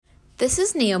This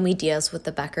is Naomi Diaz with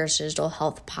the Becker's Digital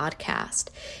Health Podcast.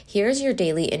 Here's your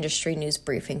daily industry news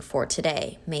briefing for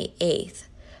today, May 8th.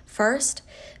 First,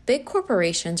 big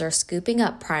corporations are scooping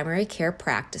up primary care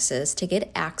practices to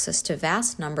get access to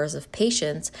vast numbers of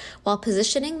patients while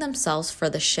positioning themselves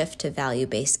for the shift to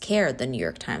value-based care, the New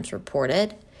York Times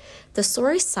reported. The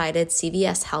source cited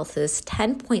CVS Health's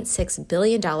 $10.6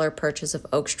 billion purchase of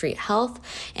Oak Street Health,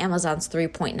 Amazon's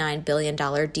 $3.9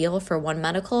 billion deal for One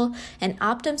Medical, and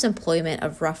Optum's employment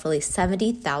of roughly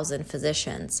 70,000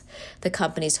 physicians. The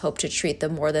companies hope to treat the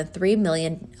more than 3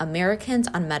 million Americans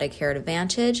on Medicare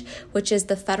Advantage, which is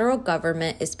the federal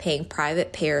government is paying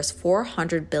private payers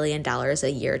 $400 billion a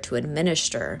year to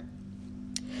administer.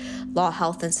 Law,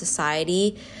 Health, and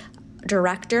Society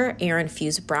Director Aaron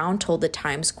Fuse-Brown told the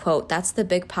Times, quote, "That's the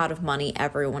big pot of money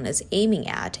everyone is aiming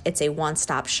at. It's a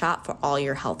one-stop shop for all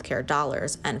your healthcare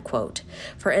dollars," end quote.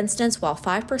 For instance, while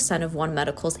 5% of One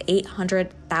Medical's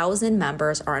 800,000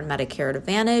 members are on Medicare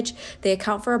Advantage, they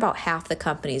account for about half the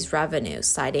company's revenue,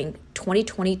 citing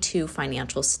 2022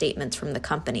 financial statements from the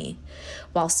company.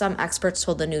 While some experts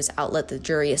told the news outlet the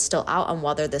jury is still out on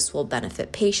whether this will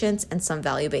benefit patients, and some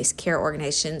value-based care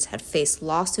organizations had faced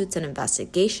lawsuits and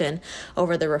investigation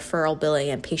over the referral billing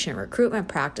and patient recruitment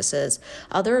practices,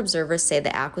 other observers say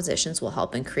the acquisitions will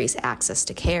help increase access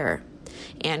to care.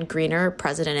 Ann Greener,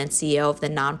 president and CEO of the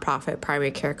nonprofit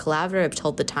Primary Care Collaborative,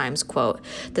 told the Times, quote,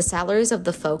 "The salaries of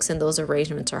the folks in those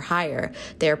arrangements are higher.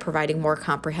 They are providing more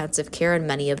comprehensive care in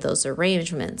many of those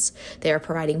arrangements. They are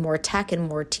providing more tech and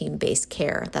more team-based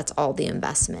care. That's all the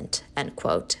investment," end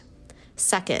quote.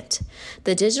 Second,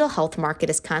 the digital health market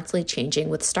is constantly changing,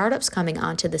 with startups coming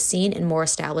onto the scene and more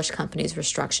established companies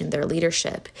restructuring their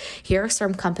leadership. Here are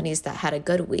some companies that had a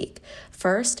good week.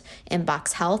 First,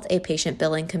 Inbox Health, a patient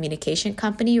billing communication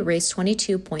company, raised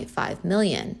 $22.5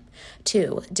 million.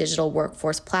 2. Digital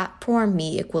workforce platform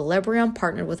Me Equilibrium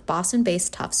partnered with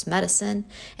Boston-based Tufts Medicine.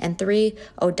 And 3.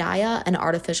 Odaya, an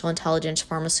artificial intelligence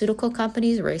pharmaceutical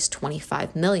company, raised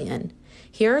 $25 million.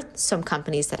 Here are some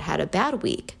companies that had a bad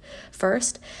week.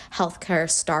 First, healthcare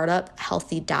startup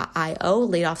Healthy.io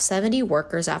laid off 70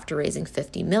 workers after raising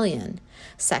 $50 million.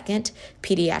 Second,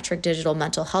 pediatric digital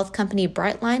mental health company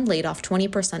Brightline laid off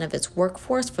 20% of its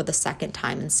workforce for the second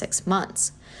time in 6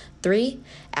 months. 3,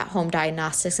 at-home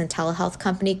diagnostics and telehealth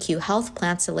company Q Health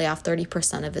plans to lay off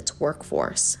 30% of its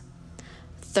workforce.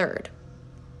 Third,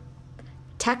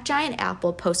 tech giant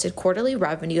Apple posted quarterly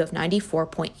revenue of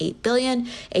 $94.8 billion,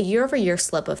 a year-over-year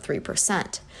slip of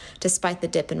 3%. Despite the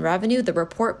dip in revenue, the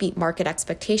report beat market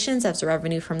expectations as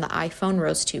revenue from the iPhone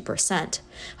rose 2%.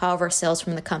 However, sales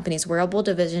from the company's wearable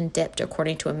division dipped,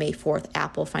 according to a May 4th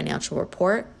Apple financial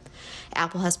report.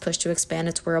 Apple has pushed to expand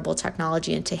its wearable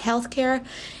technology into healthcare,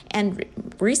 and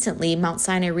recently, Mount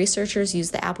Sinai researchers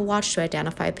used the Apple Watch to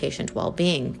identify patient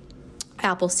well-being.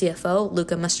 Apple CFO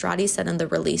Luca Mastrati said in the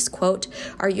release, quote,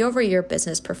 "Our year-over-year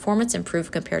business performance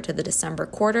improved compared to the December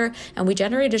quarter, and we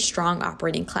generated strong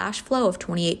operating cash flow of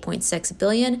 $28.6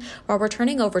 billion while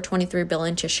returning over $23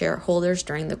 billion to shareholders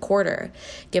during the quarter.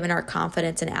 Given our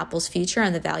confidence in Apple's future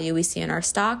and the value we see in our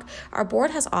stock, our board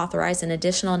has authorized an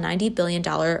additional $90 billion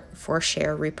for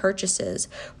share repurchases.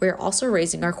 We are also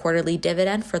raising our quarterly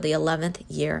dividend for the 11th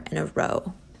year in a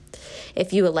row."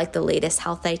 If you would like the latest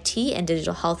health IT and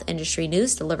digital health industry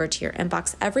news delivered to your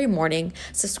inbox every morning,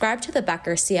 subscribe to the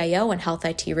Becker CIO and Health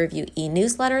IT Review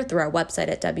e-newsletter through our website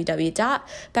at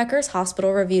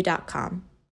www.beckershospitalreview.com.